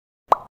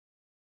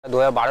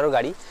2012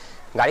 গাড়ি,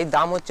 গাড়ির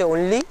দাম হচ্ছে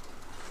অনলি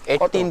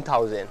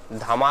 18,000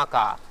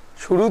 ধামাকা।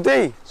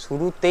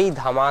 শুরুতেই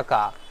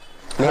ধামাকা।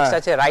 নেক্সট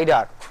আছে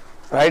রাইডার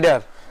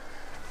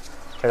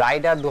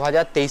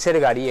 2023 এর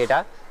গাড়ি এটা।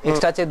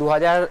 নেক্সট আছে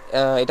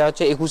এটা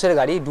হচ্ছে 21 এর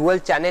গাড়ি, ডুয়াল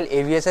চ্যানেল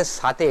এবিএস এর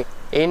সাথে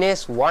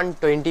NS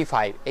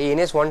 125। এই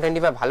NS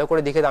 125 ভালো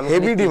করে দেখে আমি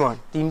হেভি ডিমান্ড।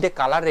 তিনটে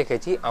কালার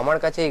রেখেছি আমার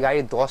কাছে। এই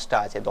গাড়ির 10টা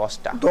আছে,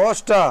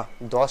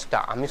 10টা।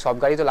 আমি সব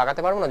গাড়ি তো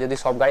লাগাতে পারবো না, যদি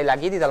সব গাড়ি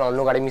লাগিয়ে দিই তাহলে অন্য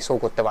গাড়ি আমি শো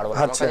করতে পারবো না।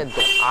 আমার কাছে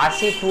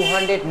RC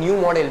 200 নিউ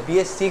মডেল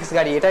BS6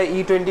 গাড়ি, এটা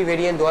E20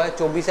 ভেরিয়েন্ট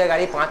 2024 এর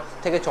গাড়ি, 5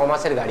 থেকে 6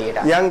 মাসের গাড়ি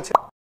এটা।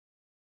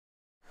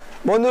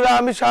 বন্ধুরা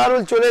আমি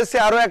শাহরুল চলে এসেছি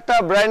আরো একটা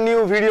ব্র্যান্ড নিউ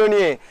ভিডিও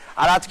নিয়ে।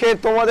 আর আজকে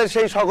তোমাদের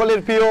সেই সকলের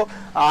প্রিয়,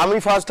 আমি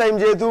ফার্স্ট টাইম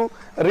যেহেতু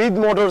রিথ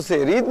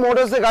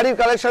মোটরসে গাড়ির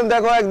কালেকশন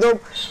দেখো, একদম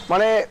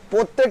মানে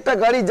প্রত্যেকটা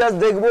গাড়ি জাস্ট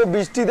দেখবো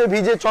বৃষ্টিতে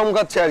ভিজে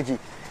চমকাচ্ছে আর কি।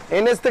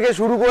 NS থেকে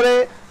শুরু করে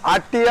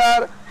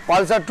RTR,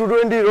 পালসার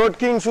 220, রোড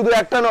কিং, শুধু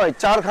একটা নয়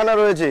 4খানা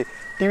রয়েছে,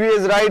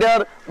 TVS রাইডার,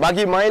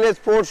 বাকি মাইলেজ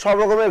স্পোর্ট সব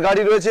রকমের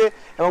গাড়ি রয়েছে।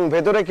 এবং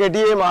ভেতরে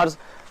KTM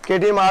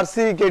RC,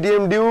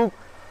 KTM Duke,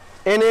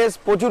 NS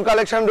প্রচুর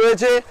কালেকশন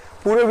রয়েছে।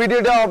 পুরো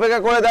ভিডিওটা অপেক্ষা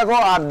করে দেখো,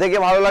 আর দেখে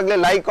ভালো লাগলে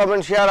লাইক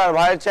কমেন্ট শেয়ার, আর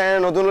ভাইয়ের চ্যানেল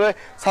নতুন হলে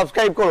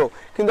সাবস্ক্রাইব করো।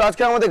 কিন্তু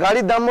আজকে আমাদের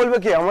গাড়ির দাম বলবে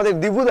কি? আমাদের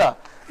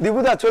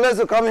দীপুদা চলে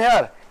এসো, কাম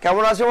হেয়ার।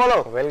 কেমন আছো বলো?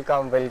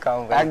 ওয়েলকাম।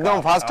 একদম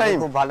ফার্স্ট টাইম।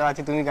 খুব ভালো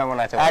আছি, তুমি কেমন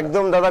আছো?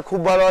 একদম দাদা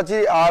খুব ভালো আছি।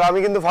 আর আমি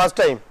কিন্তু ফার্স্ট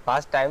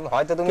টাইম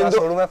হয়তো তুমি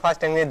শোরুমে ফার্স্ট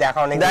টাইম দেখা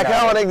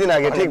অনেকদিন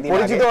আগে, ঠিক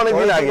পরিচিত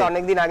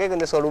অনেকদিন আগে,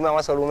 কিন্তু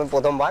আমার শোরুমে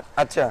প্রথমবার।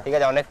 আচ্ছা ঠিক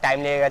আছে, অনেক টাইম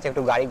লেগে গেছে,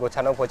 একটু গাড়ি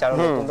গোছানো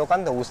নতুন দোকান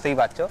তো বুঝতেই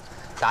পারছো।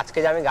 আজকে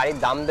যে আমি গাড়ির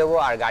দাম দেবো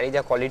আর গাড়ি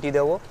যা কোয়ালিটি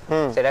দেবো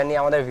সেটা নিয়ে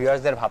আমাদের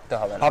ভিউয়ার্সদের ভাবতে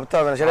হবে না,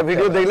 সেটা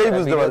ভিডিও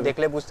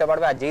দেখলে বুঝতে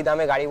পারবে। আর যেই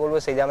দামে গাড়ি বলবো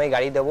সেই দামে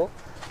গাড়ি দেবো,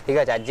 ঠিক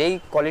আছে। আর যেই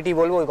কোয়ালিটি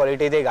বলবো ওই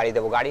কোয়ালিটিতেই গাড়ি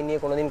দেবো। গাড়ি নিয়ে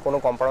কোনোদিন কোনো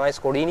কম্প্রোমাইজ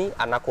করিনি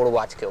আর না করবো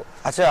আজকেও।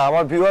 আচ্ছা,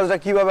 আমার ভিউয়ার্সরা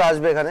কিভাবে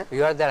আসবে এখানে?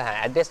 ভিউয়ার্সদের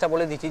অ্যাড্রেসটা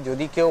বলে দিচ্ছি।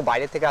 যদি কেউ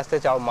বাইরে থেকে আসতে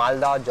চাও,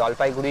 মালদা,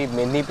 জলপাইগুড়ি,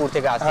 মেদিনীপুর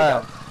থেকে আসতে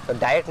চাও, তো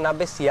ডাইরেক্ট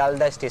নামবে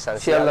শিয়ালদা স্টেশন।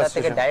 শিয়ালদা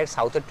থেকে ডাইরেক্ট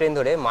সাউথের ট্রেন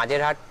ধরে,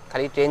 মাঝেরহাট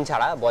খালি ট্রেন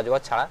ছাড়া,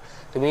 বজবজ ছাড়া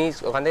তুমি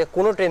ওখান থেকে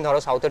কোনো ট্রেন ধরো,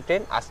 সাউথের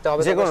ট্রেন আসতে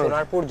হবে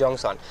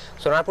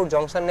সোনারপুর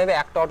জংশন নেবে,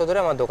 একটা অটো ধরে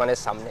আমার দোকানের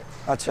সামনে।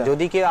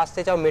 যদি কেউ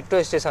আসতে চাও মেট্রো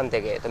স্টেশন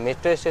থেকে, তো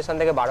মেট্রো স্টেশন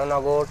থেকে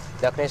বারোনগর,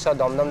 দক্ষিণেশ্বর,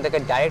 দমদম থেকে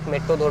ডাইরেক্ট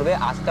মেট্রো ধরবে,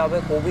 আসতে হবে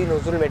কবি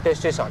নজরুল মেট্রো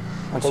স্টেশন।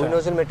 কবি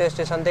নজরুল মেট্রো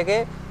স্টেশন থেকে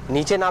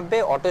নিচে নামবে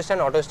অটো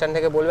স্ট্যান্ড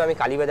থেকে বলবে আমি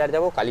কালীবাজার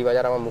যাবো,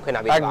 কালীবাজার আমার মুখে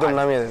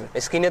নামিয়ে দেবে।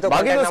 স্ক্রিনে তো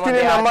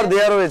নাম্বার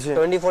দেওয়া রয়েছে,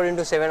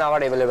 24/7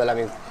 আওয়ার अवेलेबल।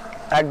 আমি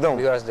একদম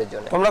ভিউয়ার্সদের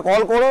জন্য তোমরা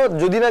কল করো,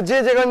 যদি না যে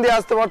যেখান দিয়ে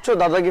আসতে পারছো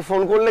দাদাকে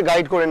ফোন করলে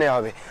গাইড করে নেওয়া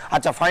হবে।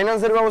 আচ্ছা,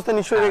 ফাইন্যান্সের ব্যবস্থা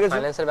নিশ্চয়ই রেখেছো?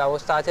 ফাইন্যান্সের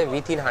ব্যবস্থা আছে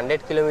উইথিন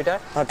 100 কিলোমিটার,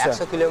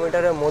 100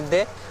 কিলোমিটারের মধ্যে,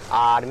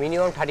 আর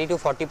মিনিমাম 30 to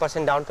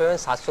 40% ডাউন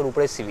পেমেন্ট, 700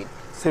 উপরে সিভিল।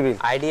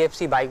 IDFC,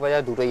 বাইক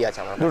বাজার দুটোই আছে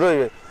আমার, দুটোই।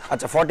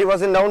 আচ্ছা,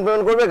 40% ডাউন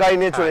পেমেন্ট করবে, গাড়ি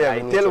নিয়ে চলে যাবে,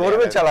 তেল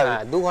ভরবে, চালাবে,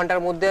 2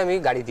 ঘন্টার মধ্যে আমি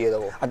গাড়ি দিয়ে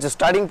দেবো। আচ্ছা,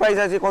 স্টার্টিং প্রাইস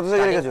আছে কত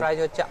থেকে রেখেছো? প্রাইস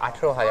হচ্ছে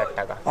 18,000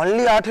 টাকা।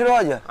 অনলি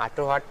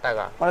 18,000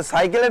 টাকা, মানে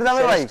সাইকেলের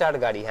দামে ভাই স্টার্ট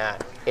গাড়ি।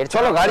 এর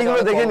চলো গাড়িগুলো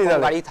দেখে নি,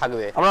 গাড়ি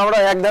থাকবে, আমরা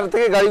এক ধার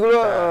থেকে গাড়িগুলো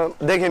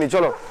দেখে নি।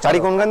 চলো গাড়ি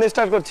কোনখান দিয়ে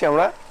স্টার্ট করছি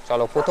আমরা?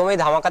 চলো প্রথমেই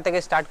ধামাকা থেকে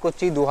স্টার্ট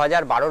করছি।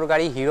 2012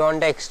 গাড়ি, hero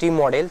Honda extreme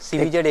model,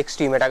 CBZ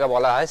extreme এটাকে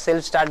বলা হয়,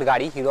 সেলফ স্টার্ট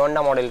গাড়ি, হিরো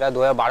হন্ডা মডেলটা,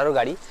 2012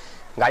 গাড়ি।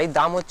 গাড়ির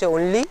দাম হচ্ছে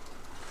অনলি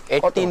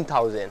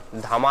 18,000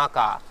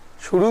 ধামাকা।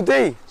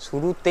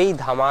 শুরুতেই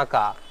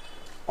ধামাকা।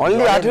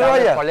 অনলি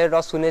 18,000। ফলের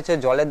রস শুনেছো,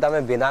 জলের দামে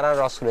বেদানার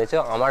রস শুনেছো,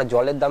 আমার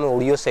জলের দামে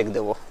ওরিও শেক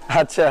দেবো।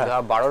 আচ্ছা,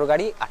 12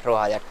 গাড়ি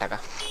 18,000 টাকা।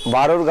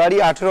 12 গাড়ি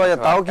 18,000,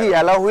 তাও কি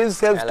অ্যালয় হুইল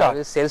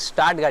সেলফ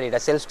স্টার্ট গাড়িটা,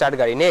 সেলফ স্টার্ট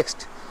গাড়ি। নেক্সট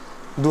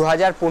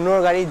 2015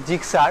 গাড়ি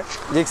জিক্সার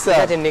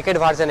আছে, নেকেড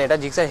ভার্সন। এটা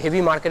জিক্সার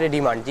হেভি মার্কেটে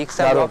ডিমান্ড।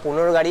 জিক্সার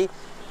 2015 গাড়ি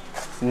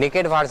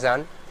নেকেড ভার্সন,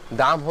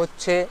 দাম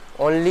হচ্ছে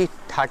অনলি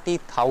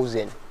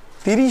 30,000।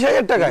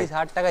 30,000 টাকা?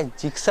 30,000 টাকায়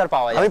জিক্সার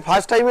পাওয়া যায়। আমি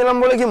ফার্স্ট টাইম এলাম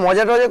বলে কি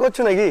মজা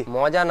করছো নাকি?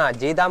 মজা না,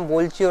 যে দাম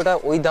বলছি ওটা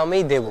ওই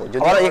দামেই দেবো।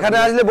 যদি এখানে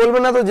আসলে বলবে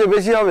না তো যে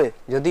বেশি হবে?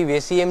 যদি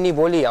বেশি এমনি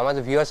বলি,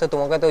 আমাদের ভিউয়ার্স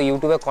তোমাকে তো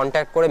ইউটিউবে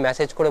কন্ট্যাক্ট করে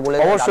মেসেজ করে বলে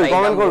দেয়, অবশ্যই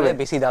কমেন্ট করবে,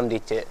 বেশি দাম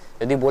দিচ্ছে।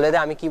 যদি বলে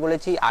দেয়, আমি কি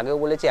বলেছি আগেও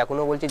বলেছি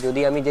এখনো বলছি,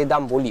 যদি আমি যে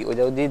দাম বলি ওই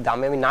যদি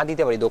দামে আমি না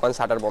দিতে পারি, দোকান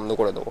শাটার বন্ধ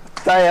করে দেবো।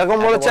 তাই এরকম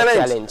বড়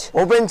চ্যালেঞ্জ,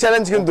 ওপেন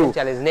চ্যালেঞ্জ কিন্তু।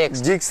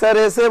 নেক্সট জিক্সার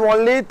এসে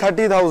অনলি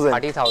 30,000।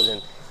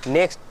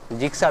 নেক্সট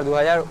জিক্সার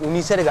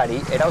 2019 এর গাড়ি,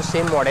 এটাও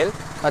সেম মডেল,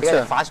 আচ্ছা,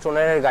 ফার্স্ট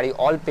ওনারের গাড়ি,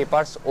 অল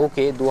পেপারস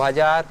ওকে,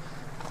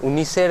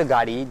 2019 এর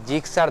গাড়ি।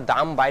 জিক্সার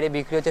দাম বাইরে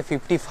বিক্রি হচ্ছে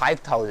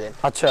 55,000।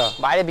 আচ্ছা,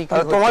 বাইরে বিক্রি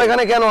হচ্ছে। তোমার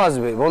এখানে কেন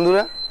আসবে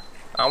বন্ধুরা?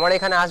 আমার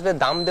এখানে আসবে,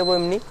 দাম দেবো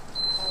এমনি।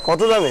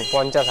 কত দামে?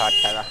 50,000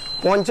 টাকা।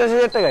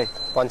 50,000 টাকায়?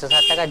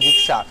 50,000 টাকা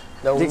জিক্সার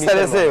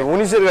এসে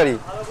 19 এর গাড়ি।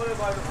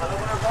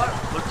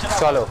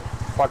 চলো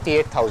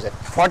 48,000।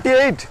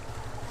 48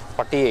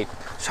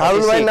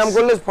 শাহরুল ভাই নাম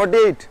করলে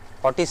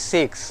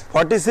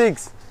 46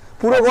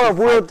 পুরো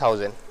পুরো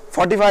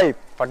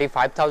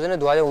 45,000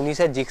 2019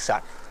 এর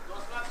জিক্সার,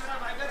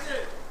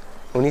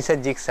 19 এর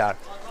জিক্সার,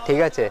 ঠিক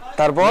আছে।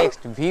 তারপর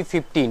next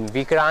V15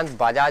 Vikrant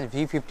Bajaj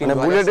V15, মানে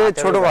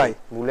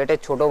বুলেটের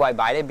ছোট ভাই,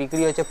 বাইরে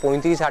বিক্রি হচ্ছে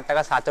 35,000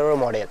 টাকা, 17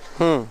 মডেল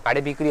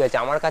বাইরে বিক্রি হচ্ছে।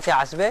 আমার কাছে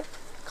আসবে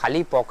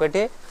খালি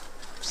পকেটে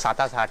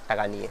 27,000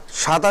 টাকা নিয়ে।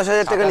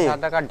 27,000 টাকা নিয়ে? 27,000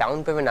 টাকা ডাউন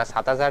পেমেন্ট না,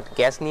 7,000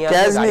 ক্যাশ নিয়ে Cash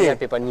গাড়ি নিয়ে? আর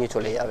পেপার নিয়ে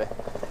চলে যাবে।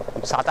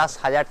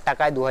 27,000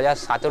 টাকায়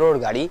 2017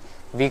 গাড়ি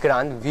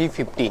বিক্রান্ত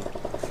V15,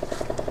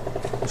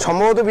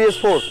 সম্ভবত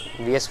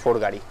BS4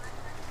 গাড়ি।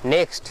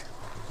 নেক্সট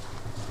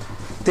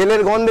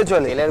তেলের গন্ধে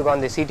চলে, তেলের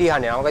গন্ধে সিটি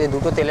 100, আমার কাছে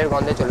দুটো তেলের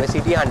গন্ধে চলবে।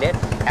 সিটি 100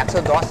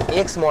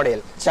 110X মডেল,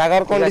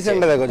 চাকার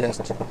কন্ডিশনটা দেখো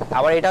জাস্ট।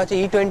 আবার এটা হচ্ছে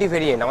E20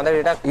 ভেরিয়েন্ট, আমাদের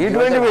এটা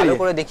E20 ভালো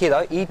করে দেখিয়ে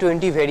দাও।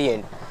 E20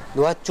 ভেরিয়েন্ট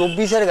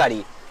 2024 এর গাড়ি,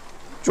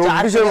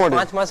 24 এর মডেল,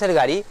 5 মাসের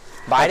গাড়ি,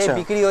 বাইরে আচ্ছা।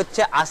 বিক্রি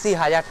হচ্ছে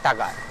 80,000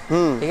 টাকা।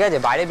 ঠিক আছে,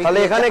 বাইরে বিক্রি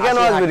তাহলে এখানে কেন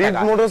আসবে? রিড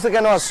মোটরসে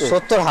কেন আসছে?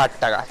 70,000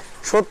 টাকা।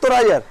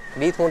 70,000?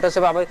 রিথ মোটরসে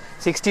পাবে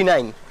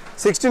 69,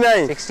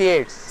 69,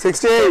 68,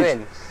 68,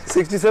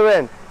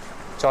 67,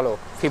 চলো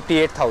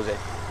 58,000,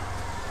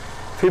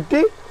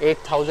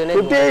 58,000 এর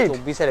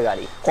 24 এর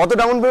গাড়ি। কত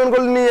ডাউন পেমেন্ট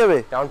করলে নিয়ে যাবে?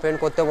 ডাউন পেমেন্ট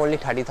করতে বললি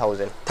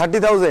 30,000।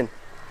 30,000?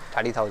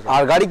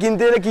 আর গাড়ি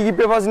কিনতে গেলে কি কি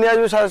পেপারস নিয়ে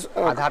আসবে?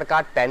 আধার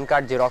কার্ড, প্যান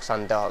কার্ড, জেরক্স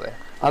আনতে হবে।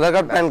 আধার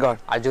কার্ড, প্যান কার্ড।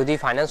 আর যদি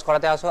ফাইন্যান্স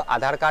করাতে আসো,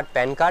 আধার কার্ড,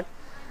 প্যান কার্ড,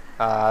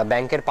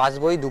 ব্যাংকের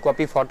পাসবই, 2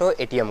 copy photo,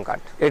 ATM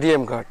card.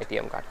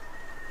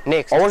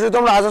 Next অবশ্যই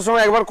তোমরা আসার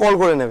সময় একবার কল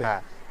করে নেবে।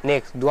 হ্যাঁ,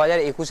 নেক্সট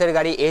 2021 এর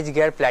গাড়ি এজ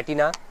গিয়ার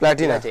প্ল্যাটিনা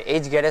আছে,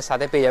 এজ গিয়ারের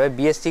সাথে পেয়ে যাবে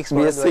BS6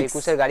 মডেল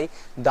 2021 এর গাড়ি,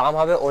 দাম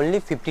হবে অনলি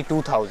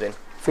 52,000।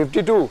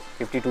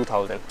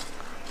 52,000।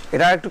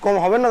 এটা একটু কম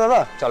হবে না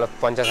দাদা? চলো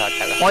 50,000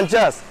 টাকা।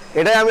 50?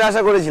 এটাই আমি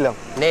আশা করেছিলাম।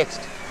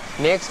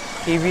 নেক্সট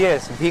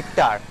টিভিএস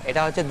ভিক্টর,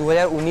 এটা হচ্ছে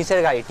 2019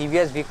 এর গাড়ি।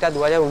 টিভিএস ভিক্টর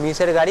 2019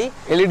 এর গাড়ি,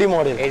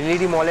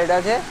 এলইডি মডেল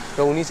আছে।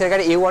 তো 19 এর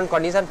গাড়ি, A1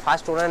 কন্ডিশন,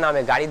 ফার্স্ট ওনারের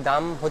নামে। গাড়ির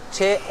দাম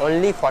হচ্ছে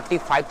অনলি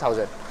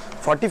 45,000।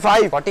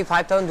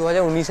 45,000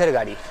 2019 এর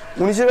গাড়ি।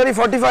 19 এর গাড়ি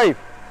 45?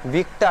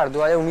 ভিক্টর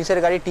 2019 এর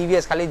গাড়ি,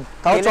 টিভিএস, খালি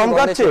তাও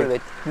চমকাচ্ছে।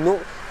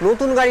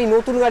 নতুন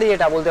গাড়ি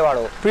এটা বলতে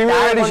পারো।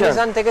 প্রিমিয়াম এডিশন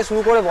কন্ডিশন থেকে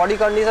শুরু করে বডি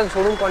কন্ডিশন,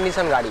 শোরুম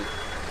কন্ডিশন গাড়ি।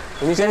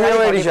 19 এর গাড়ি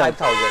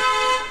 45,000।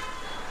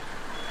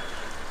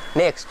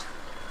 নেক্সট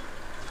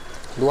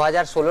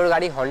 2016 এর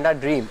গাড়ি হন্ডা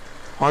ড্রিম।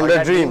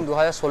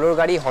 2016 এর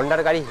গাড়ি, হন্ডার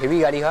গাড়ি হেভি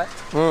গাড়ি হয়।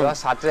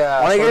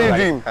 2017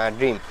 ড্রিম। হ্যাঁ,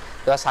 ড্রিম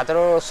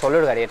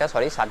 2017-16 গাড়ি এটা,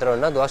 সরি 17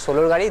 না,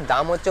 2016 গাড়ির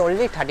দাম হচ্ছে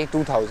অনলি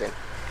 32,000।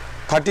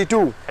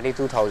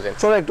 32,000।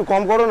 চলো একটু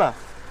কম করো না,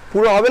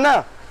 পুরো হবে না?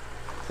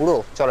 পুরো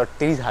চলো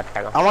 30,000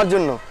 টাকা আমার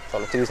জন্য।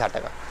 চলো 30,000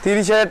 টাকা।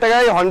 30,000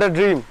 টাকায় Honda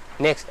dream.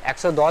 Next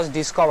 110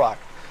 discover,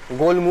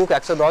 গোলমুখ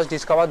 110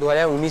 discover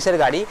 2019 এর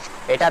গাড়ি,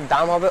 এটার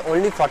দাম হবে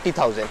অনলি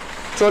 40,000।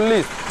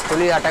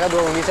 40,000 টাকা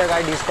 2019 এর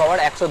গাড়ি ডিসকভার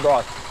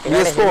 110।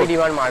 এখানে হেভি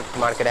ডিমান্ড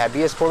মার্কেটে। হ্যাঁ,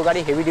 BS4 গাড়ি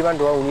হেভি ডিমান্ড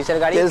 2019 এর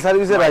গাড়ি। তেল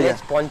সার্ভিসের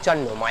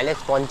মাইলেজ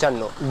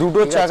 55।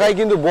 দুটো চাকাই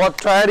কিন্তু বট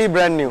টায়ারই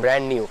ব্র্যান্ড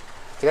নিউ।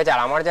 ঠিক আছে,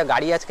 আর আমার যা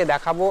গাড়ি আজকে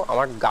দেখাবো,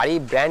 আমার গাড়ি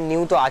ব্র্যান্ড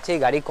নিউ তো আছে,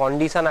 গাড়ির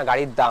কন্ডিশন আর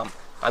গাড়ির দাম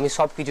আমি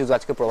সব কিছু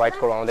আজকে প্রোভাইড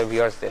করবো আমাদের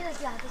ভিউয়ার্সদের।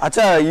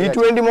 আচ্ছা,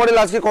 E20 মডেল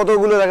আজকে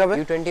কতগুলো দেখাবে?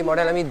 E20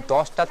 মডেল আমি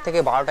 10টার থেকে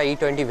 12টা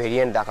E20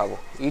 ভেরিয়েন্ট দেখাবো।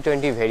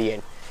 E20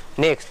 variant.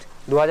 নেক্সট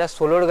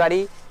 2016 গাড়ি,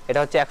 এটা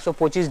হচ্ছে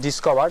 125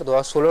 ডিসকভার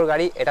 2016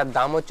 গাড়ি, এটার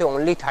দাম হচ্ছে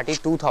অনলি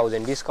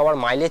 32,000। Discover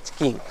mileage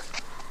king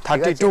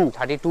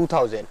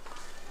 32,000।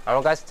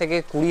 আমার কাছ থেকে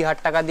 20,000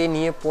 টাকা দিয়ে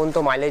নিয়ে পর্যন্ত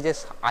মাইলেজে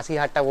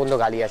 80,000 টাকা পর্যন্ত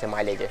গাড়ি আছে,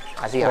 মাইলেজে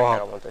 80,000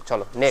 টাকা মতো।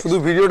 চলো নেক্সট, শুধু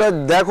ভিডিওটা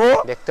দেখো,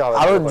 দেখতে হবে,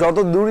 আর যত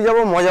দূর যাব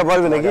মজা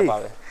পাবে নাকি?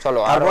 চলো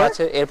আর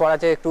আছে, এরপর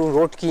আছে একটু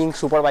রোড কিং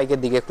সুপার বাইকের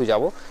দিকে একটু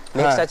যাব।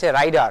 নেক্সট আছে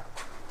রাইডার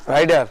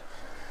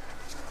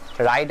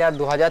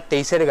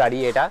 2023 এর গাড়ি,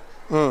 এটা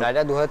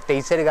রাইডার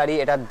 2023 এর গাড়ি,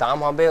 এটার দাম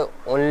হবে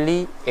অনলি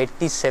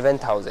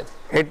 87,000।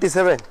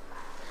 87?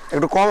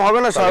 একটু কম হবে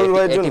না শাহুল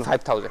ভাইয়ের জন্য?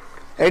 85,000।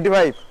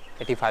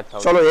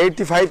 85,000। চলো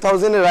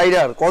 85,000 এর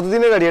রাইডার। কত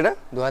দিনের গাড়ি এটা?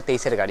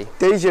 2023 এর গাড়ি।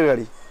 23 এর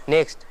গাড়ি।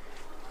 নেক্সট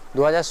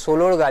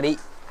 2016 গাড়ি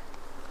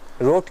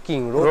রোড কিং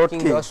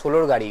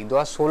 2016 গাড়ি,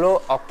 2016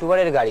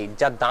 অক্টোবরের গাড়ি,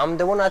 যার দাম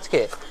দেবো না আজকে।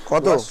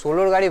 কত?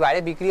 16 গাড়ি বাইরে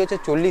বিক্রি হচ্ছে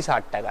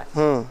 40,000 টাকা।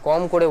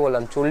 কম করে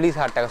বললাম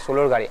 40,000 টাকা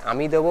 16 গাড়ি,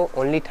 আমি দেবো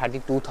অনলি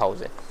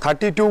 32,000।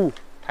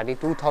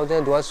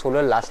 32,000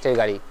 2016 লাস্টের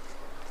গাড়ি।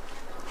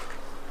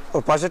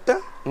 ওর পাশেরটা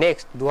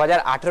নেক্সট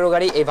 2018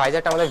 গাড়ি, এই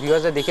ভাইজারটা আমাদের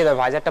ভিউয়ার্সদের দেখিয়ে দেবো,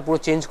 ভাইজারটা পুরো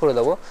চেঞ্জ করে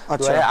দেবো।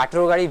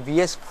 2018 গাড়ি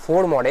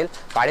BS4 মডেল,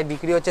 বাইরে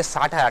বিক্রি হচ্ছে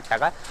 60,000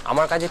 টাকা,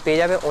 আমার কাছে পেয়ে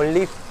যাবে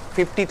অনলি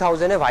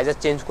 50,000 এ ভাইজার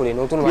চেঞ্জ করি,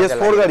 নতুন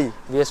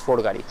BS4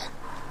 গাড়ি।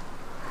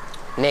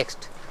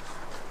 নেক্সট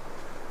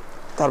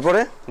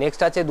তারপরে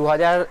নেক্সট আছে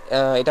 2000,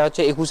 এটা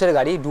হচ্ছে 21 এর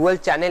গাড়ি, ডুয়াল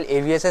চ্যানেল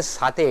ABS এর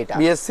সাথে, এটা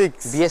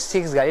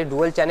BS6 গাড়ি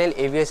ডুয়াল চ্যানেল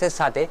ABS এর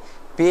সাথে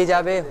পেয়ে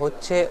যাবে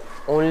হচ্ছে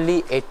অনলি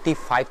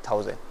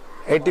 85,000।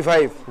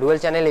 85 ডুয়াল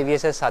চ্যানেল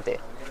ABS এর সাথে।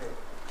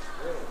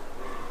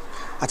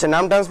 আচ্ছা,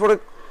 নাম ট্রান্সফার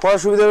করার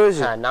সুবিধা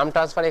রয়েছে? হ্যাঁ, নাম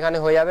ট্রান্সফার এখানে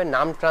হয়ে যাবে।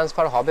 নাম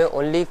ট্রান্সফার হবে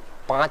অনলি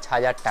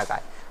 5,000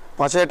 টাকায়।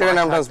 5,000 টাকায়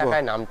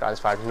নাম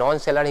ট্রান্সফার নন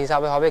সেলার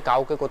হিসাবে হবে,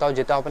 কাউকে কোথাও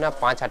যেতে হবে না।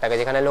 5,000 টাকা,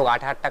 যেখানে লোক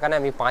 8,000 টাকা নেয়,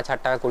 আমি 5,000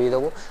 টাকা করিয়ে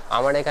দেবো।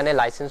 আমার এখানে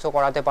লাইসেন্সও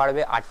করাতে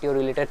পারবে, RTO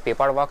রিলেটেড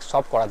পেপার ওয়ার্ক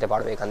সব করাতে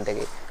পারবে এখান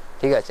থেকে।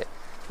 ঠিক আছে,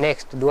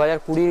 নেক্সট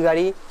 2020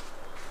 গাড়ি,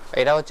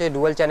 এটা হচ্ছে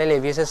ডুয়াল চ্যানেল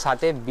ABS এর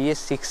সাথে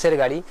BS6 এর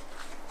গাড়ি,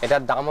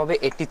 এটার দাম হবে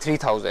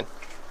 83,000।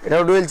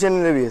 এটাও dual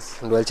channel ABS?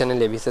 Dual channel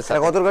ABS এর সাথে।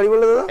 কত গাড়ি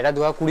বললে দাদা? এটা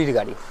 2020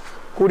 গাড়ি।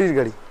 20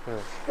 গাড়ি।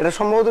 এটা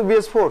সম্ভবত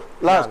BS4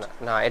 লাস্ট।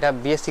 না এটা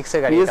BS6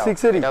 এর গাড়ি,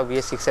 এটাও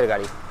BS6 এর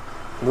গাড়ি,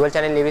 ডুয়াল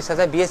চ্যানেল এবিএস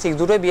আছে, BS6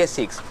 দুটোই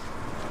BS6।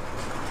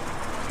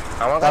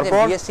 আমার কাছে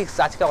BS6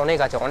 আজকে অনেক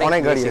আছে, অনেক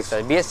গাড়ি আছে।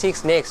 BS6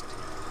 নেক্সট,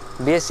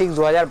 BS6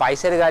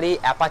 2022 এর গাড়ি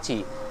অ্যাপাচি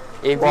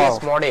ABS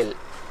মডেল,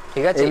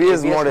 ঠিক আছে,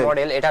 ABS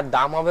মডেল। এটার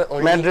দাম হবে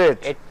only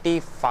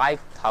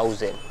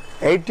 85,000।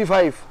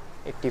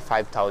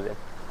 85,000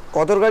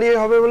 কতর গাড়ি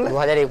হবে বললে?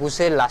 2021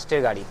 এর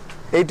লাস্টের গাড়ি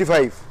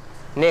 85।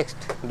 নেক্সট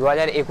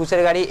 2021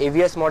 এর গাড়ি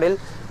ABS model,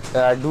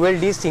 dual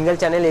D single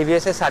channel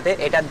ABS এর সাথে,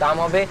 এটার দাম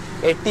হবে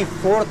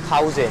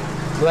 84,000।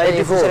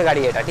 2021 এর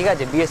গাড়ি এটা, ঠিক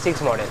আছে, BS6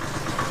 মডেল।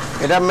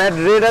 এটা ম্যাট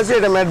রেড আছে,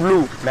 এটা matte blue.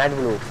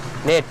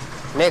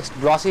 Next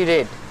glossy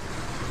red,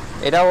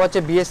 এটাও হচ্ছে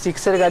BS6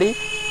 এর গাড়ি,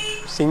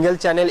 সিঙ্গেল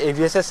চ্যানেল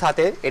ABS এর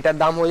সাথে, এটার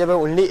দাম হয়ে যাবে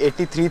only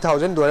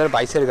 83,000।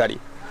 2022 এর গাড়ি,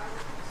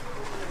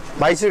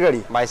 22 এর গাড়ি।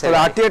 তাহলে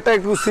RTR-টা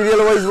একটু সিরিয়াল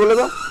ওয়াইজ বলে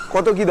দাও,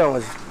 কত কি দাম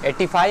আছে?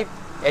 85,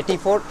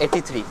 84,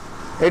 83।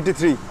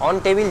 83 অন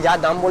টেবিল যা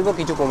দাম বলবো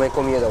কিছু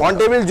কমিয়ে দেবো। অন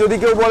টেবিল যদি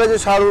কেউ বলে যে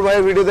শাহরুর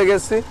ভাইয়ের ভিডিও দেখে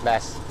এসেছি,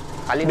 ব্যাস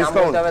খালি নাম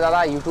বলতে হবে, দাদা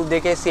ইউটিউব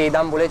দেখে এসে এই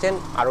দাম বলেছেন,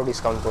 আরো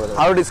ডিসকাউন্ট করে দেবো,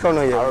 আরো ডিসকাউন্ট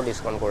হয়ে যাবে, আরো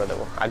ডিসকাউন্ট করে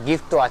দেবো। আর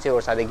গিফট তো আছে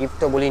ওর সাথে, গিফট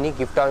তো বলিনি,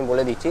 গিফটটা আমি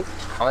বলে দিচ্ছি।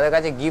 আমাদের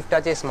কাছে গিফট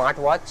আছে স্মার্ট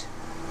ওয়াচ,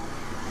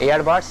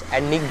 এয়ারবাডস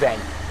অ্যান্ড নিক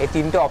ব্যান্ড, এই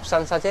তিনটে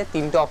অপশানস আছে।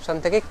 তিনটে অপশান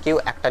থেকে কেউ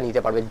একটা নিতে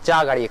পারবে, যা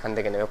গাড়ি এখান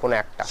থেকে নেবে কোনো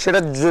একটা। সেটা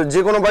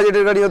যে কোনো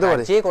বাজেটের গাড়ি হতে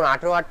পারে, যে কোনো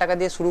 18,000 টাকা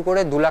দিয়ে শুরু করে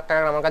 2 লাখ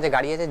টাকার আমার কাছে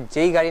গাড়ি আছে,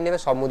 যেই গাড়ি নেবে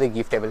সব মধ্যে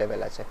গিফট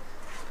অ্যাভেলেবেল আছে,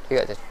 ঠিক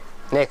আছে।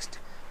 নেক্সট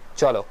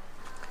চলো,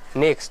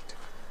 নেক্সট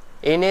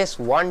NS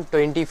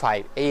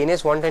 125। এই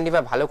NS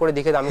 125 ভালো করে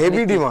দেখে দাম,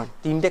 হেভি ডিমান্ড।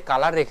 তিনটে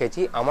কালার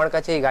রেখেছি আমার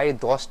কাছে, এই গাড়ির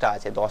 10টা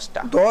আছে,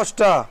 10টা।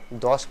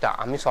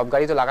 আমি সব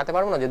গাড়ি তো লাগাতে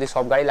পারবো না, যদি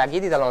সব গাড়ি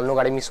লাগিয়ে দিই তাহলে অন্য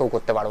গাড়ি আমি শো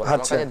করতে পারবো না। আমার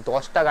কাছে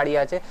 10টা গাড়ি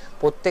আছে,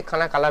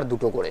 প্রত্যেকখানা কালার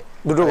দুটো করে।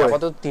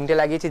 আপাতত তিনটে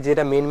লাগিয়েছি,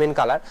 যেটা মেন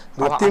কালার,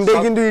 তিনটেই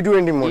কিন্তু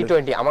E20 মডেল।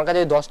 E20 আমার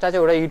কাছে 10টা আছে,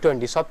 ওরা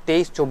E20 সব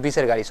 23-24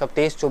 এর গাড়ি, সব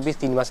 23-24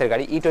 3 মাসের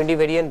গাড়ি। E20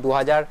 ভেরিয়েন্ট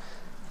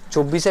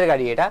 2024 এর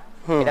গাড়ি এটা,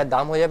 এটার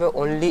দাম হয়ে যাবে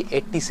only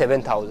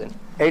 87,000।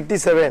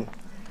 87।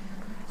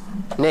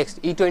 নেক্সট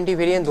E20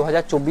 ভেরিয়েন্ট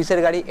 2024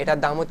 এর গাড়ি, এটার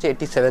দাম হচ্ছে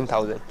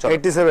 87,000।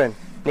 87।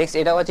 নেক্সট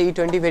এটা হচ্ছে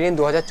E20 ভেরিয়েন্ট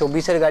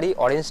 2024 এর গাড়ি,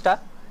 অরেঞ্জটা,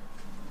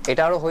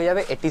 এটারও হয়ে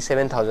যাবে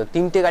 87,000।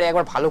 তিনটে গাড়ি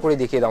একবার ভালো করে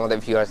দেখিয়ে দাও আমাদের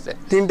ভিউয়ার্সদের।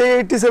 তিনটেই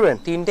 87?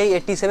 তিনটেই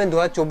 87,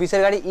 2024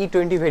 এর গাড়ি,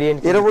 E20 ভেরিয়েন্ট।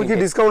 এর উপর কি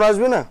ডিসকাউন্ট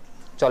আসবে না?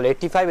 চলো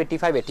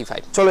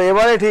 85। চলো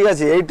এবারে ঠিক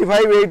আছে,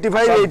 85।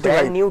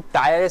 ব্র্যান্ড নিউ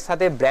টায়ারের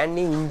সাথে, brand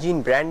new engine,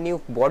 brand new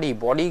body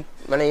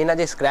মানে এনা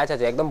যে স্ক্র্যাচ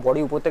আছে একদম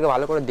বডি উপর থেকে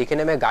ভালো করে দেখে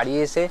নেবে গাড়ি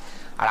এসে।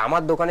 আর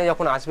আমার দোকানে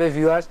যখন আসবে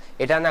ভিউয়ার্স,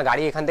 এটা না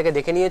গাড়ি এখান থেকে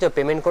দেখে নিয়েছো,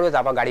 পেমেন্ট করবে,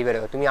 তারপর গাড়ি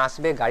বেরোবে। তুমি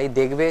আসবে, গাড়ি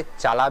দেখবে,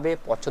 চালাবে,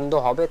 পছন্দ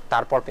হবে,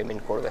 তারপর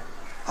পেমেন্ট করবে।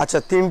 আচ্ছা,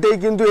 তিনটেই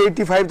কিন্তু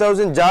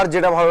 85,000, যার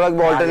যেটা ভালো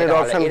লাগবে অল্টারনেট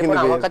অপশন কিন্তু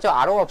আমার কাছে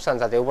আরো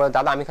অপশনস আছে। উপরে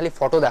দাদা আমি খালি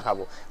ফটো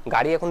দেখাবো,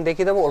 গাড়ি এখন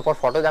দেখিয়ে দেবো, ওরপর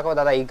ফটো দেখাবো,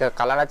 দাদা এই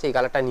কালার আছে, এই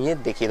কালারটা নিয়ে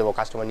দেখিয়ে দেবো,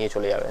 কাস্টমার নিয়ে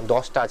চলে যাবে।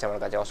 10টা আছে আমার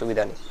কাছে,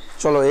 অসুবিধা নেই।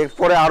 চলো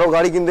এরপরে আরো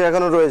গাড়ি কিন্তু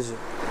এখনো রয়েছে,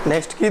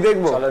 নেক্সট কি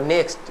দেখবো? চলো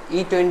নেক্সট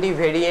E20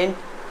 ভেরিয়েন্ট,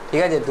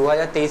 ঠিক আছে,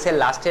 2023 এর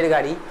লাস্টের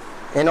গাড়ি,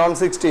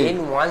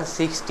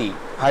 N160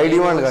 হাই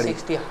ডিমান্ড গাড়ি,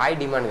 হাই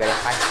ডিমান্ড গাড়ি,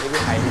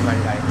 হাই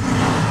ডিমান্ড গাড়ি।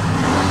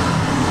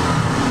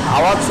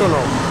 আওয়াজ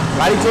শোনো,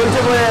 গাড়ি চলছে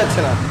বোঝা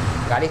যাচ্ছে না,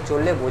 গাড়ি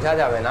চললে বোঝা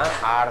যাবে না।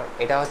 আর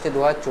এটা হচ্ছে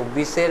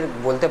 2024 এর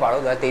বলতে পারো,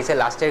 2023 এর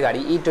লাস্টের গাড়ি,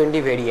 E20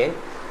 ভেরিয়েন্ট,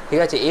 ঠিক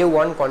আছে,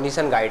 A1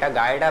 কন্ডিশন গাড়িটা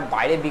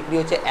বাইরে বিক্রি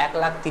হচ্ছে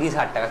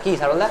 1,30,000 টাকা। কি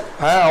সারদা?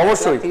 হ্যাঁ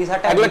অবশ্যই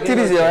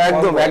 1,30,000,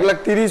 একদম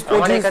 1,30,000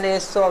 আমার এখানে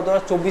এসছো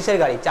 2024 এর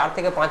গাড়ি, 4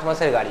 থেকে 5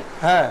 মাসের গাড়ি,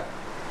 হ্যাঁ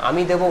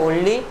আমি দেবো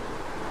অনলি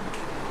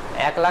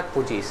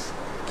 1,25,000।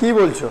 কি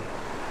বলছো,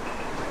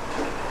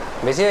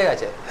 বেশি হয়ে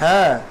গেছে?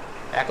 হ্যাঁ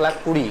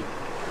 1,20,000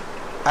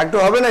 একটু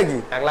হবে নাকি?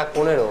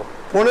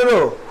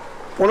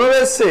 1,15,000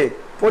 এসছে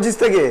 25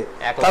 থেকে,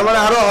 তার মানে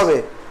আরো হবে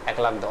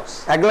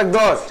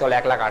 1,10,000। চল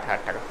 1,08,000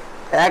 টাকা,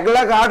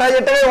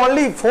 1,08,000 টাকায়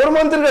অনলি 4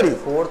 মান্থের গাড়ি,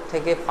 4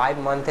 থেকে 5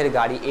 মান্থের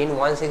গাড়ি,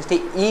 N160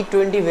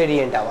 E20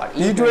 ভেরিয়েন্ট। আবার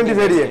E20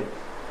 ভেরিয়েন্ট,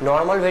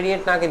 নরমাল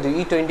ভেরিয়েন্ট না কিন্তু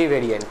E20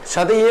 ভেরিয়েন্ট,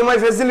 সাথে ইএমআই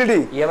ফ্যাসিলিটি।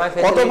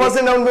 কত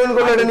পার্সেন্ট ডাউন পেমেন্ট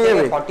করলে এটা নিয়ে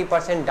যাবে?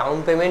 40% ডাউন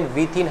পেমেন্ট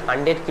উইথিন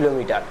 100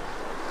 কিলোমিটার।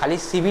 খালি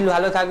সিভিল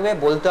ভালো থাকবে,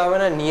 বলতে হবে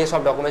না, নিয়ে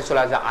সব ডকুমেন্টস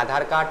চলে আসবে,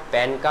 আধার কার্ড,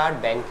 প্যান কার্ড,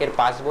 ব্যাংকের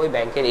পাসবই,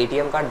 ব্যাংকের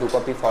এটিএম কার্ড, 2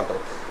 কপি ফটো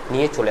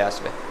নিয়ে চলে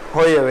আসবে,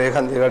 হয়ে যাবে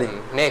এখান থেকে গাড়ি।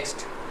 নেক্সট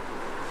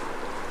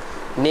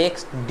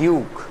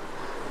ডিউক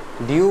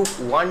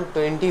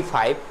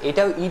 125,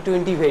 এটাও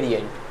E20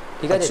 ভেরিয়েন্ট,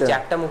 ঠিক আছে,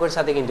 4টা মুখের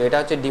সাথে, কিন্তু এটা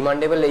হচ্ছে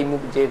ডিমান্ডেবল। এই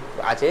মুখ যে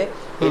আছে,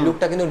 এই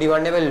লুকটা কিন্তু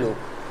ডিমান্ডেবল লুক।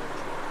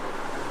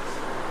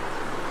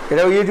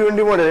 এটা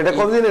E20 মডেল, এটা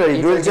কত দিনের গাড়ি?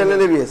 ডুয়াল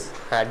চ্যানেল এবিএস,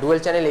 হ্যাঁ ডুয়াল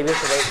চ্যানেল এবিএস,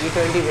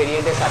 E20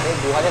 ভেরিয়েন্টের সাথে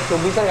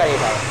 2024 এর গাড়ি।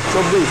 এটা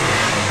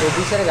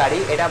 24 এর গাড়ি,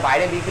 এটা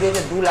বাইরে বিক্রি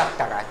হচ্ছে 2 লাখ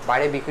টাকায়,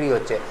 বাইরে বিক্রি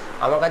হচ্ছে,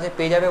 আমার কাছে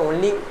পেয়ে যাবে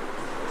অনলি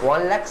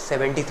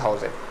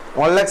 1,70,000।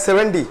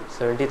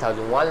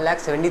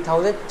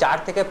 1,70,000 4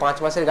 থেকে 5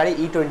 মাসের গাড়ি,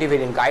 E20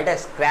 ভেরিয়েন্ট। গাড়িটা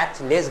স্ক্র্যাচ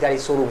লেস গাড়ি,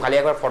 শোরুম। খালি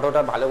একবার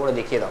ফটোটা ভালো করে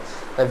দেখিয়ে দাও,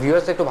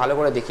 ভিউয়ার্স একটু ভালো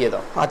করে দেখিয়ে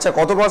দাও। আচ্ছা,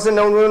 কত পার্সেন্ট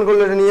ডাউন পেমেন্ট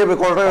করলে এটা নিয়ে যাবে?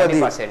 কত টাকা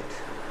দিয়ে?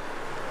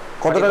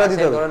 কত টাকা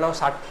দিতে হবে? ধরে নাও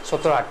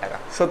 70,000 টাকা।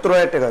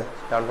 70,000 টাকা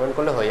ডাউন পেমেন্ট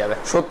করলে হয়ে যাবে।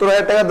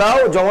 70,000 টাকা দাও,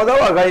 জমা দাও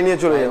আর গাড়ি নিয়ে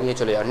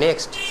চলে যাও।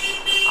 Next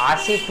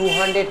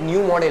RC200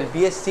 new model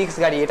BS6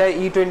 গাড়ি, এটা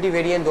E20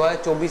 ভেরিয়েন্ট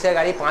 2024 এর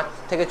গাড়ি, 5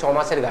 থেকে 6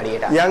 মাসের গাড়ি।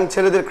 এটা ইয়াং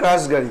ছেলেদের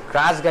ক্রাশ গাড়ি।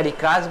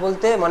 ক্রাশ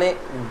বলতে মানে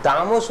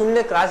দামও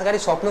শুনলে ক্রাশ গাড়ি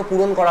স্বপ্ন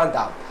পূরণ করার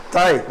দাম।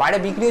 তাই বাইরে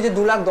বিক্রি হচ্ছে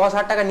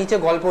 2,10,000 টাকা নিচে,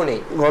 গল্প নেই।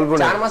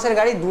 4 মাসের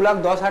গাড়ি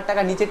 2,10,000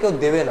 টাকা নিচে কেউ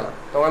দেবে না,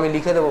 তবে আমি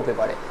লিখে দেবো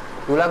পেপারে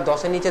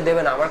 2,10,000 এর নিচে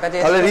দেবে না আমার কাছে।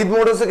 তাহলে রিদ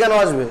মোটরসে কেন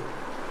আসবে?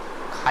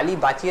 খালি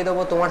বাঁচিয়ে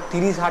দেবো, তোমার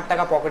 30,000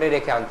 টাকা পকেটে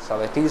রেখে আনতে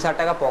হবে। 30,000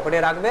 টাকা পকেটে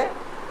রাখবে,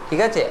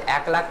 ঠিক আছে,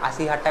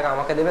 1,80,000 টাকা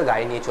আমাকে দেবে,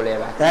 গাড়ি নিয়ে চলে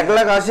যাবে।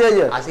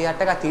 1,80,000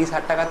 টাকা,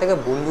 30,000 টাকা থেকে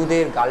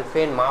বন্ধুদের,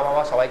 গার্লফ্রেন্ড, মা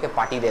বাবা সবাইকে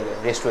পার্টি দেবে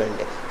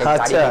রেস্টুরেন্টে।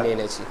 গাড়ি কিনে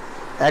এনেছি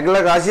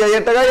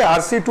 1,80,000 টাকায়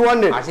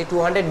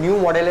RC200 নিউ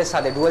মডেলের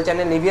সাথে ডুয়াল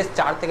চ্যানেল ABS,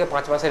 4 থেকে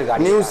 5 মাসের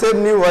গাড়ি। New save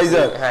new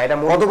visor. হ্যাঁ, এটা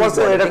কত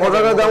পার্সেন্ট? এটা কত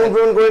টাকা ডাউন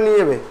পেমেন্ট করে নিয়ে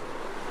যাবে?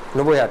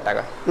 90,000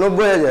 টাকা।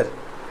 90,000।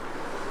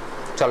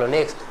 চলো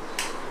নেক্সট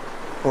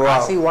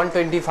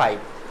RC125,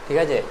 ঠিক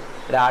আছে,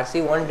 এটা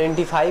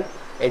RC125,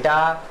 এটা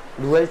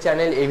ডুয়াল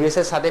চ্যানেল ABS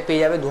এর সাথে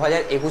পেয়ে যাবে।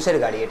 2021 এর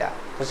গাড়ি, এটা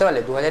বুঝতে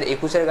পারলে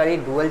 2021 এর গাড়ি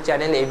ডুয়াল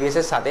চ্যানেল ABS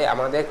এর সাথে।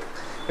 আমাদের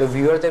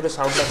ভিউয়ারদের একটু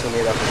সাউন্ডটা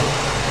শুনিয়ে রাখো।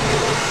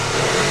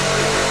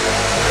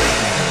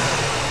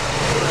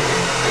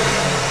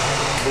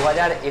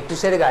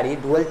 2021 এর গাড়ি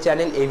ডুয়াল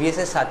চ্যানেল ABS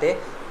এর সাথে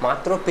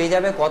মাত্র পেয়ে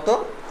যাবে কত?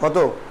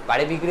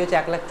 বাড়ি বিক্রি হচ্ছে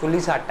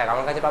 1,40,000 টাকা,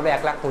 আমার কাছে পাবে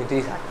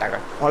 1,35,000 টাকা।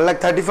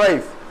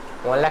 1,35,000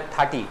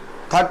 1,30,000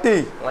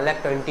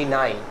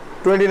 1,29,000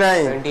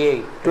 29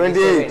 28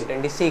 27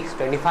 26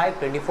 25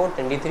 24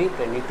 23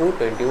 22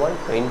 21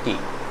 20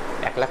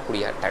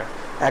 1,20,000 টাকা।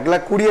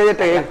 1,20,000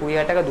 টাকা।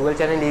 1,20,000 টাকা ডুয়াল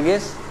চ্যানেল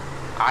ABS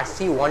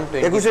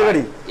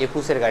RC125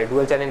 21 এর গাড়ি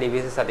ডুয়াল চ্যানেল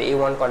ABS এর সাথে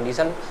A1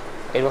 কন্ডিশন।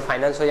 এরপর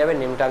ফাইন্যান্স হয়ে যাবে,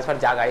 নেম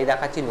ট্রান্সফার। যা গাড়ি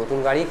দেখাচ্ছি নতুন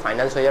গাড়ি,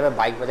 ফাইন্যান্স হয়ে যাবে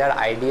বাইক বাজার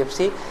IDFC,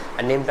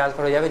 আর নেম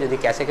ট্রান্সফার হয়ে যাবে। যদি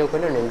ক্যাশে কেউ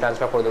কেন নেম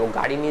ট্রান্সফার করে দেবো।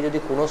 গাড়ি নিয়ে যদি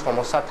কোনো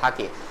সমস্যা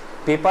থাকে,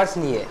 পেপারস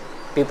নিয়ে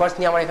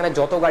আমার এখানে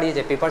যত গাড়ি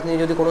আছে, পেপারস নিয়ে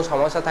যদি কোনো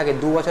সমস্যা থাকে,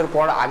 2 বছর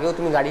পর আগেও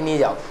তুমি গাড়ি নিয়ে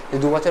যাও,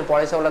 2 বছর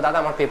পরে এসে বলো দাদা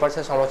আমার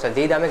পেপারসের সমস্যা,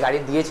 যেই দামে গাড়ি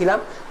দিয়েছিলাম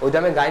ওই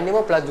দামে গাড়ি নেবো,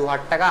 প্লাস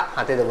 2,000 টাকা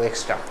হাতে দেবো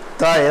এক্সট্রা।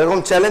 তাই এরকম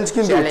চ্যালেঞ্জ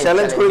কিন্তু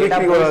চ্যালেঞ্জ করে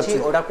বিক্রি করা হচ্ছে,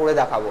 ওটা করে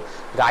দেখাবো।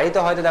 গাড়ি তো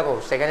হয়তো দেখো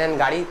সেকেন্ড হ্যান্ড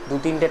গাড়ি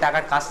 2-3টে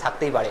টাকার কাজ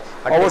থাকতেই পারে,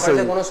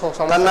 অবশ্যই কোনো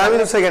সমস্যা, তার নামই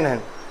তো সেকেন্ড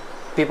হ্যান্ড।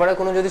 পেপারে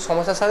কোনো যদি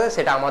সমস্যা থাকে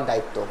সেটা আমার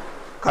দায়িত্ব।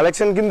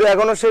 কালেকশন কিন্তু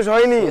এখনো শেষ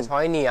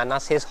হয়নি আর না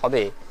শেষ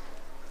হবে।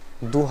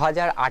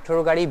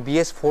 2018 গাড়ি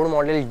BS4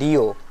 model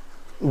deo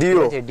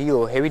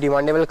heavy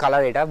demandable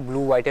colour, এটা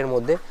ব্লু হোয়াইটের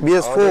মধ্যে।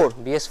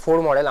 BS4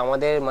 মডেল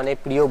আমাদের মানে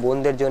প্রিয়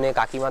বোনদের জন্য,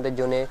 কাকিমাদের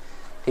জন্য,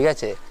 ঠিক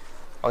আছে,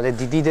 আমাদের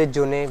দিদিদের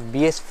জন্য।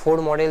 BS4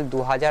 মডেল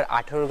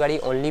 2018 গাড়ি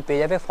অনলি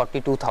পেয়ে যাবে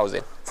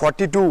 42,000।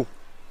 42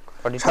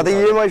 সাথে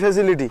EMI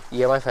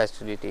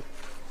ফ্যাসিলিটি।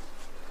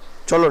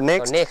 চলো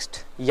next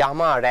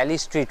Yamaha rally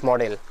street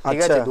model,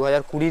 ঠিক আছে,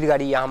 2020 এর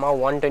গাড়ি Yamaha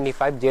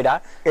 125 যেটা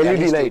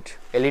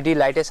LED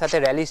লাইটের সাথে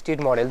র্যালি স্ট্রিট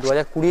মডেল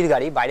 2020 এর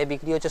গাড়ি। বাইরে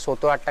বিক্রি হচ্ছে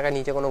 70,000 টাকা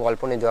নিচে, কোনো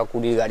গল্প নেই।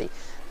 2020 গাড়ি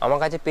আমার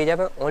কাছে পেয়ে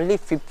যাবে অনলি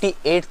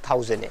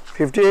 58,000 এ।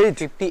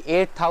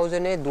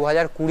 58,000 এ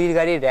 2020 এর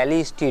গাড়ি র্যালি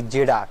স্ট্রিট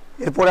যেটা।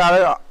 এরপরে আর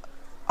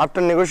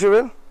আফটার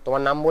নেগোশিয়েবল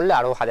তোমার নাম বললে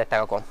আরো 1,000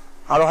 টাকা কম।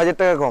 1,000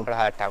 টাকা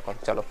কম।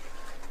 চলো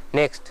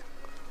নেক্সট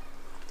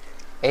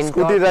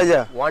স্কুটি রাজা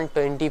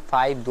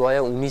 125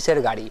 2019 এর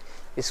গাড়ি।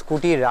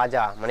 স্কুটি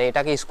রাজা মানে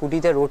এটাকে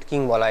স্কুটিতে রোড কিং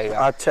বলা হয়।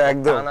 আচ্ছা,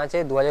 একদম আছে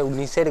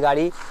 2019 এর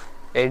গাড়ি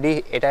রেডি।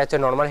 এটা হচ্ছে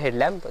নরমাল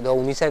হেডল্যাম্প।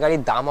 2019 এর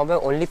গাড়ির দাম হবে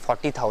অনলি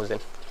 40,000।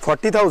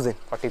 40,000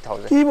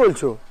 কি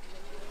বলছো?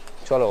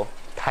 চলো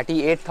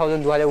 38,000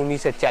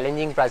 2019 এর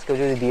চ্যালেঞ্জিং প্রাইস কেউ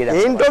যদি দিয়ে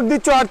রাখে। এনটক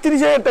দিচ্ছ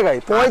 38,000 টাকায়।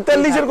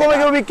 45 এর কমে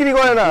কেউ বিক্রি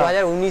করে না।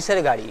 2019 এর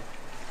গাড়ি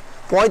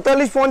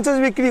 45-50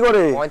 বিক্রি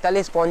করে।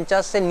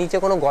 45-50 এর নিচে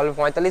কোনো গল্প,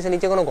 45 এর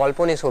নিচে কোনো গল্প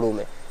নেই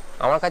শোরুমে।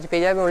 আমার কাছে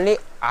পেয়ে যাবে অনলি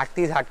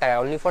 38,000 টাকা,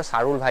 অনলি ফর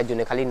সারুল ভাইয়ের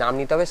জন্য। খালি নাম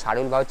নিতে হবে,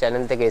 সারুল ভাই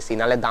চ্যানেল থেকে এসি,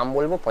 নালে দাম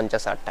বলবো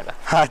 50,000 টাকা।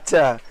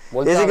 আচ্ছা,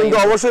 এসে কিন্তু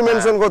অবশ্যই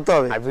মেনশন করতে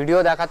হবে, আর ভিডিও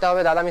দেখাতে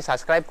হবে দাদা আমি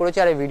সাবস্ক্রাইব করেছি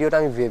আর এই ভিডিওটা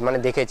আমি মানে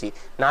দেখেছি।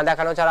 না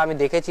দেখানো ছাড়া আমি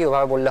দেখেছি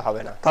ওভাবে বললে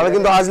হবে না। তাহলে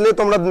কিন্তু আসলে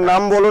তোমরা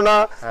নাম বলো না,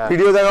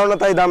 ভিডিও দেখাও না,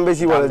 তাই দাম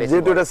বেশি বলে,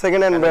 যেহেতু এটা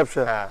সেকেন্ড হ্যান্ড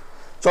ব্যবসা।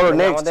 চলো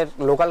নেক্সট। আমাদের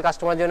লোকাল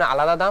কাস্টমার জন্য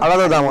আলাদা দাম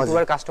আছে,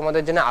 ইউটিউবার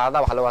কাস্টমারদের জন্য আলাদা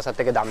ভালোবাসা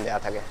থেকে দাম দেওয়া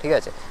থাকে, ঠিক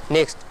আছে।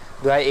 নেক্সট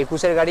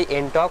 2021 এর গাড়ি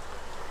এনটক।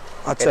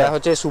 আচ্ছা, এটা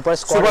হচ্ছে সুপার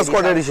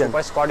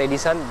স্কট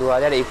এডিশন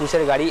 2021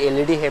 এর গাড়ি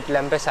LED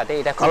হেডল্যাম্পের সাথে।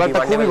 এটা কালারটা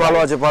খুবই ভালো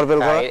আছে, পার্পল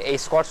কালার। এই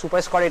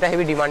সুপার স্কট এটা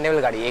হেভি ডিমান্ডেবল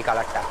গাড়ি, এই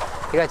কালারটা,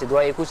 ঠিক আছে।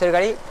 2021 এর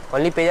গাড়ি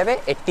অনলি পেয়ে যাবে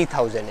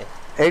 80,000 এ।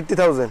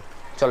 80,000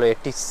 চলো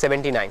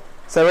 79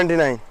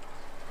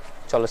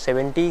 চলো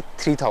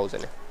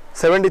 73,000 এ।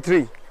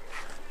 73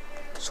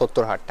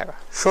 70,000 টাকা।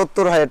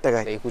 70,000 টাকা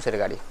 21 এর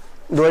গাড়ি।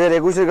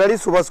 2021 এর গাড়ি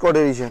সুপার স্কট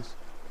এডিশন।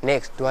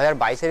 নেক্সট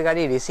 2022 এর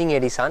গাড়ি রেসিং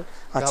এডিশন।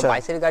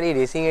 2022 এর গাড়ি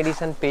রেসিং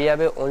এডিশন পেয়ে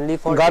যাবে অনলি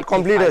ফর গার্ড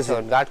কমপ্লিট আছে,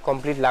 গার্ড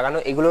কমপ্লিট লাগানো।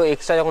 এগুলো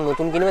এক্সট্রা যখন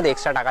নতুন কিনবে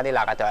এক্সট্রা টাকা দিয়ে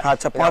লাগাতে হয়।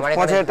 আচ্ছা,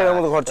 5,000 টাকার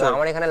মতো খরচ।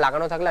 আমার এখানে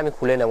লাগানো থাকলে আমি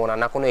খুলে নেব না,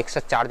 না কোনো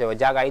এক্সট্রা চার্জ হবে।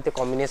 যা গাড়িতে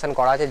কম্বিনেশন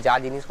করা আছে, যা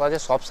জিনিস করা আছে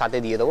সব সাথে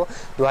দিয়ে দেবো।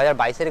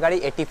 2022 এর গাড়ি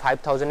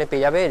 85,000 এ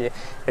পেয়ে যাবে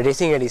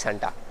রেসিং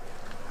এডিশনটা।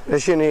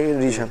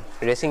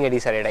 রেসিং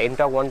এডিশন এটা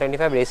এনটক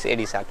 125 রেস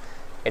এডিশন।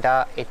 এটা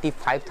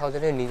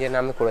 85,000 এর নিজের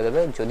নামে করে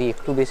দেবে, যদি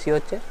একটু বেশি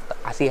হচ্ছে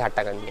 80,000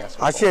 টাকা নিয়ে আসবে।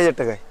 80,000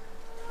 টাকায়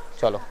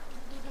চলো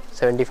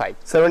 75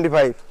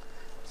 75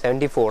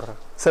 74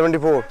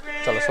 74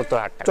 চলো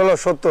 70,000 টাকা। চলো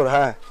 70,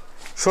 হ্যাঁ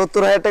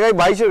 70,000 টাকায়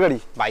 22 এর গাড়ি,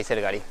 22 এর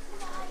গাড়ি।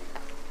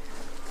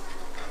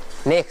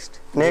 নেক্সট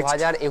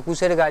 2021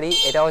 এর গাড়ি,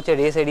 এটা হচ্ছে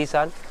রেস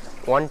এডিশন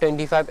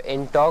 125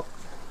 এনটক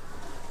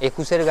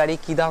 21 এর গাড়ি।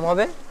 কি দাম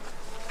হবে?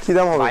 কি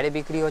দাম হবে? বাইরে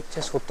বিক্রি হচ্ছে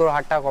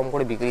 70,000 টাকা কম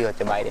করে বিক্রি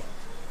হচ্ছে বাইরে।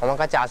 আমার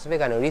কাছে আসবে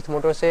কেন? রিথ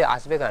মোটরসে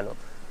আসবে কেন?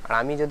 আর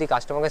আমি যদি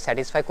কাস্টমারকে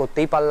স্যাটিসফাই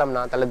করতেই পারলাম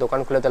না, তাহলে দোকান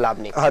খুলে তো লাভ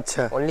নেই।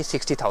 আচ্ছা, অনলি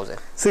 60,000।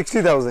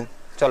 60,000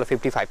 চলো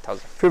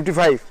 55,000।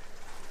 55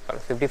 চলো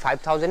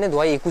 55,000 এ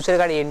 2021 এর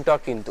গাড়ি এনটক,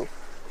 কিন্তু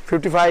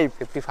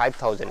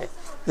 55 a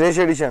race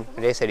edition.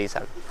 Race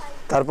edition.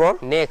 তারপর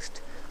নেক্সট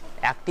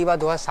অ্যাক্টিভা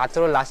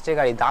 2017 লাস্টের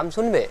গাড়ি, দাম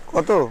শুনবে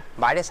কত?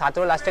 বাইরে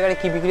 17 লাস্টের গাড়ি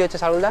কি বিক্রি হচ্ছে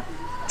সারুলদা?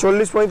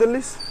 40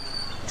 45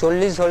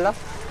 40 ধরলাম,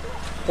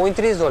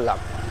 35 ধরলাম।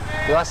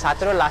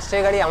 2017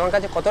 লাস্টের গাড়ি আমার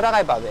কাছে কত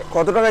টাকায় পাবে?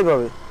 কত টাকায়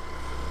পাবে?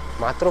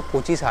 মাত্র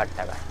 25,000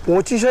 টাকায়।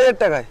 25,000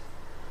 টাকায়?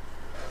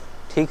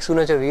 ঠিক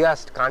শুনেছো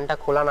ভিউয়ার্স, কানটা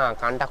খোলা না,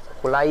 কানটা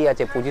খোলাই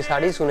আছে।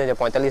 25,000ই শুনেছে,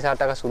 45,000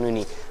 টাকা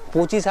শুনিনি।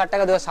 25,000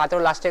 টাকা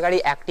 2017 লাস্টের গাড়ি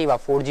Activa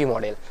 4G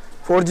model.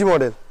 4G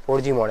model?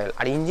 4G model.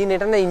 আর ইঞ্জিন,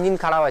 এটা না ইঞ্জিন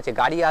খারাপ আছে।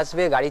 গাড়ি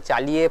আসবে, গাড়ি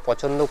চালিয়ে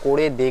পছন্দ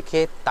করে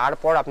দেখে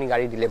তারপর আপনি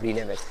গাড়ি ডেলিভারি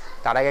নেবেন,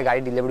 তার আগে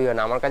গাড়ি ডেলিভারি হয়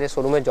না। আমার কাছে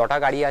শোরুমে যটা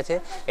গাড়ি আছে,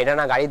 এটা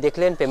না গাড়ি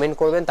দেখলেন, পেমেন্ট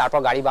করবেন, তারপর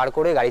গাড়ি বার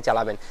করে গাড়ি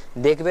চালাবেন,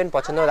 দেখবেন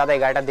পছন্দ হবে, দাদা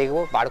এই গাড়িটা দেখবো,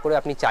 বার করে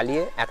আপনি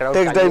চালিয়ে এক রাউন্ড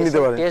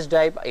টেস্ট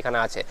ড্রাইভ এখানে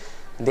আছে,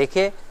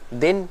 দেখে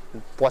দেন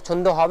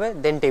পছন্দ হবে,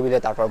 দেন টেবিলে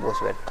তারপর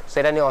বসবেন।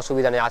 সেটা নিয়ে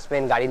অসুবিধা নেই।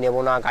 আসবেন, গাড়ি নেবো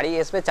না, গাড়ি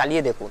আসবে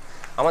চালিয়ে দেখুন।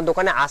 আমার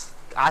দোকানে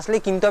আসলে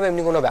কিনতে হবে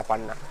এমনি কোনো ব্যাপার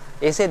না,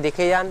 এসে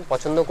দেখে যান,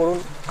 পছন্দ করুন।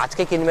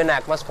 আজকে কিনবেন না,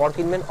 1 মাস পর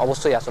কিনবেন,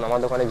 অবশ্যই আসুন আমার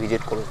দোকানে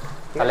ভিজিট করুন।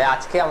 তাহলে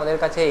আজকে আমাদের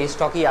কাছে এই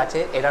স্টকই আছে,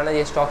 এটা না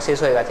যে স্টক শেষ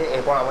হয়ে গেছে।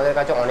 এরপর আমাদের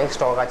কাছে অনেক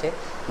স্টক আছে।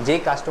 যে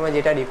কাস্টমার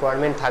যেটা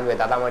রিকোয়ারমেন্ট থাকবে,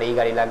 দাদা আমার এই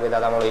গাড়ি লাগবে,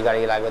 দাদা আমার ওই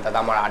গাড়ি লাগবে, দাদা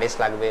আমার RS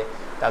লাগবে,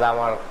 দাদা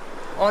আমার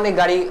অনেক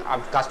গাড়ি,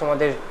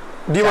 কাস্টমারদের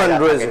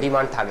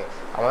ডিমান্ড থাকে।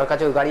 আমার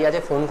কাছে ওই গাড়ি আছে,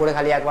 ফোন করে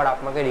খালি একবার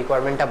আপনাকে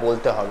রিকোয়ারমেন্টটা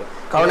বলতে হবে,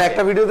 কারণ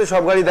একটা ভিডিওতে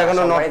সব গাড়ি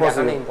দেখানো নট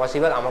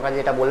ইম্পসিবল। আমার কাছে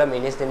যেটা বললাম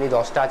NS তেমনি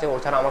 10টা আছে।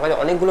 ওছাড়া আমার কাছে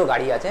অনেকগুলো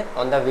গাড়ি আছে,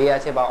 অন দ্য ওয়ে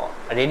আছে বা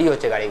রেডি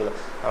হচ্ছে গাড়িগুলো।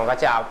 আমার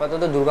কাছে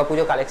আপাতত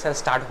দুর্গাপুজো কালেকশন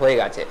স্টার্ট হয়ে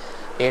গেছে।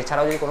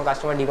 এছাড়াও যদি কোনো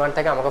কাস্টমার ডিমান্ড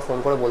থাকে আমাকে ফোন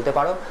করে বলতে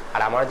পারো।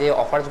 আর আমার যে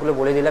অফার্সগুলো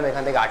বলে দিলাম,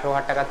 এখান থেকে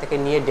 18,000 টাকা থেকে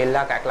নিয়ে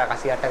 1.5 লাখ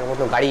 1,80,000 টাকার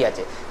মতো গাড়ি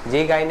আছে।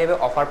 যেই গাড়ি নেবে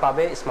অফার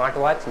পাবে, স্মার্ট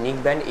ওয়াচ, নিক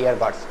ব্যান্ড,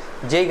 ইয়ারবাডস,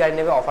 যেই গাড়ি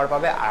নেবে অফার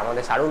পাবে। আর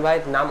আমাদের সারুল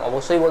ভাইয়ের নাম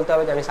অবশ্যই বলতে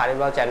হবে যে আমি সারুল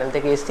ভাই চ্যানেল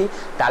থেকে এসেছি,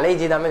 তাহলেই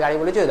যে দামে গাড়ি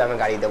বলেছি ওই দামে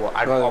গাড়ি দেবো।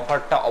 আর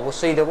অফারটা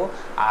অবশ্যই দেবো।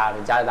 আর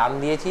যা দাম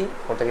দিয়েছি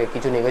ওর থেকে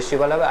কিছু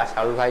নেগোসিয়েবল হবে। আর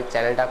সারুল ভাই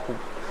চ্যানেলটা খুব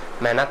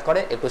মেহনত করে,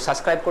 একটু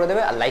সাবস্ক্রাইব করে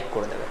দেবে আর লাইক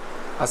করে দেবে।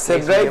 আর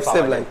save life,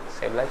 save life,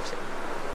 save life.